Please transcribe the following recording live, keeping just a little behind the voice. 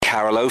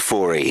Carol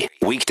Ofori,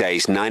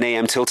 weekdays 9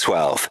 a.m. till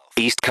 12,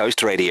 East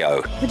Coast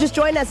Radio. But just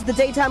join us, the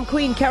daytime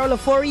queen, Carol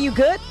Ofori. You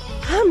good?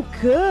 I'm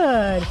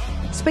good.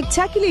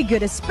 Spectacularly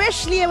good,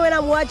 especially when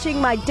I'm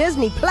watching my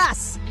Disney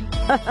Plus.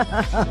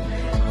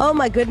 Oh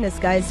my goodness,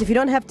 guys. If you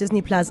don't have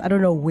Disney Plus, I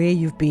don't know where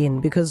you've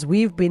been, because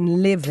we've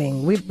been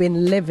living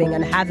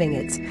and having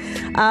it.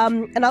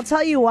 And I'll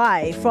tell you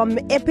why. From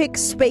epic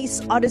space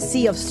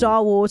odyssey of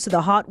Star Wars to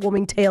the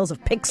heartwarming tales of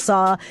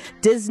Pixar,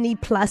 Disney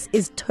Plus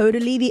is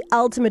totally the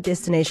ultimate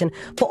destination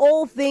for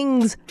all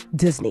things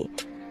Disney.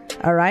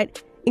 All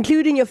right?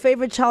 Including your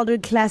favorite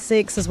childhood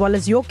classics as well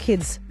as your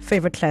kids'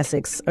 favorite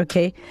classics,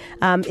 okay?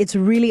 It's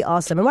really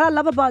awesome. And what I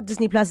love about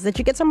Disney Plus is that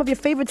you get some of your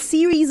favorite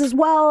series as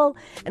well,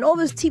 and all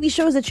those TV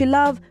shows that you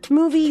love,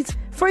 movies.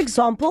 For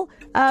example,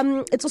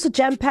 it's also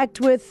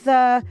jam-packed with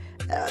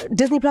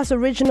Disney Plus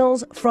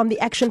originals, from the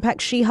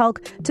action-packed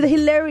She-Hulk to the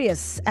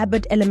hilarious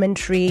Abbott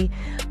Elementary,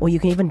 or you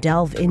can even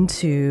delve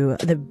into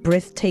the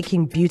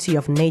breathtaking beauty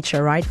of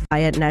nature, right?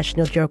 Via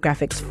National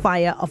Geographic's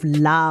Fire of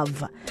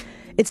Love.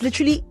 It's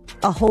literally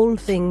a whole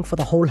thing for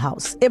the whole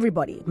house.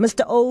 Everybody,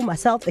 Mr. O,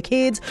 myself, the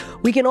kids,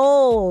 we can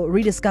all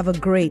rediscover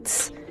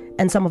greats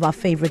and some of our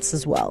favorites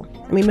as well.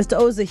 I mean, Mr.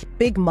 O is a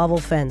big Marvel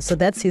fan, so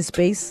that's his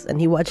space, and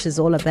he watches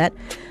all of that.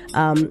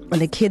 And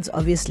the kids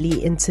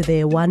obviously into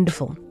their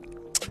wonderful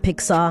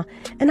Pixar.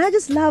 And I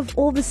just love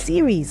all the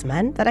series,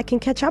 man, that I can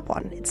catch up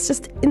on. It's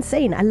just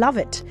insane. I love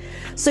it.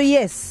 So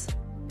yes,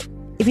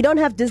 if you don't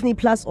have Disney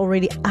Plus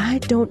already, I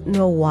don't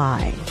know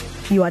why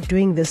you are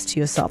doing this to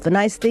yourself. The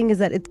nice thing is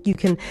that you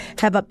can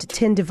have up to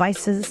 10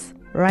 devices,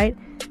 right?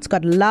 It's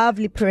got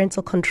lovely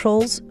parental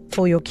controls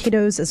for your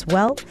kiddos as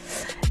well.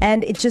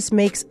 And it just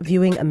makes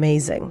viewing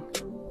amazing.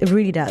 It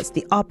really does.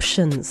 The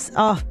options,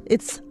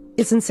 it's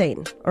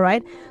insane, all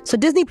right? So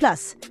Disney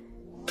Plus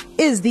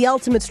is the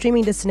ultimate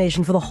streaming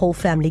destination for the whole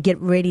family. Get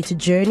ready to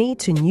journey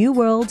to new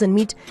worlds and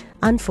meet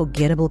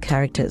unforgettable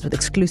characters with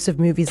exclusive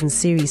movies and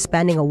series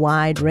spanning a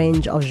wide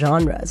range of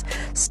genres.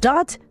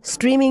 Start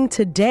streaming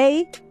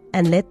today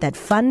and let that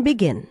fun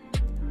begin.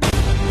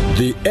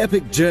 The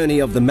epic journey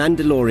of the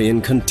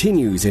Mandalorian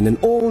continues in an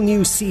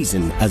all-new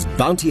season as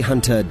bounty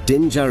hunter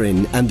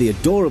Djarin and the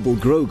adorable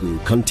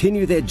Grogu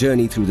continue their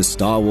journey through the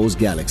Star Wars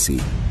galaxy.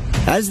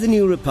 As the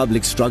New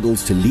Republic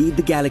struggles to lead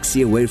the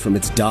galaxy away from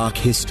its dark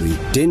history,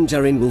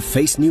 Djarin will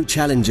face new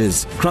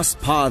challenges, cross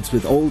paths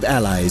with old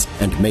allies,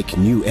 and make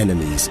new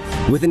enemies.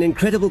 With an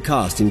incredible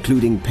cast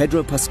including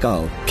Pedro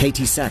Pascal,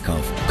 Katie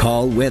Sackhoff,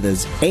 Carl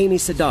Weathers, Amy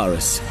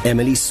Sedaris,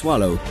 Emily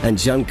Swallow, and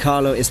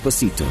Giancarlo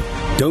Esposito.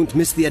 Don't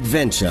miss the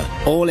adventure.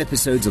 All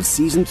episodes of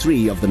Season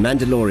 3 of The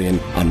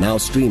Mandalorian are now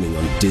streaming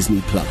on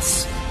Disney+.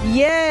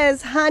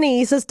 Yes,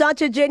 honey. So start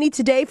your journey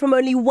today from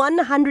only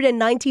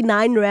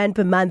 199 Rand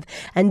per month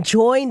and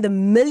join the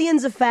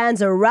millions of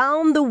fans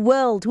around the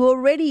world who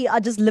already are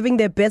just living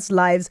their best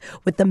lives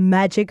with the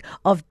magic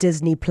of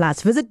Disney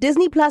Plus. Visit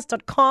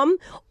disneyplus.com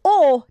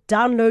or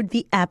download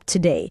the app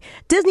today.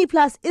 Disney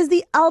Plus is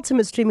the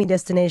ultimate streaming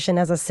destination,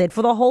 as I said,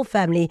 for the whole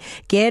family.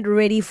 Get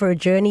ready for a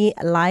journey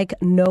like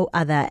no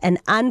other, and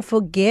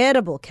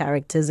unforgettable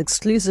characters,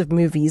 exclusive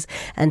movies,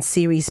 and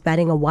series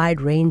spanning a wide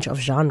range of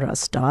genres.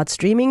 Start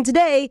streaming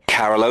today.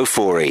 Carol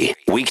Ofori,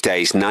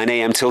 weekdays 9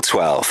 a.m. till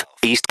 12,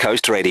 East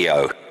Coast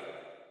Radio.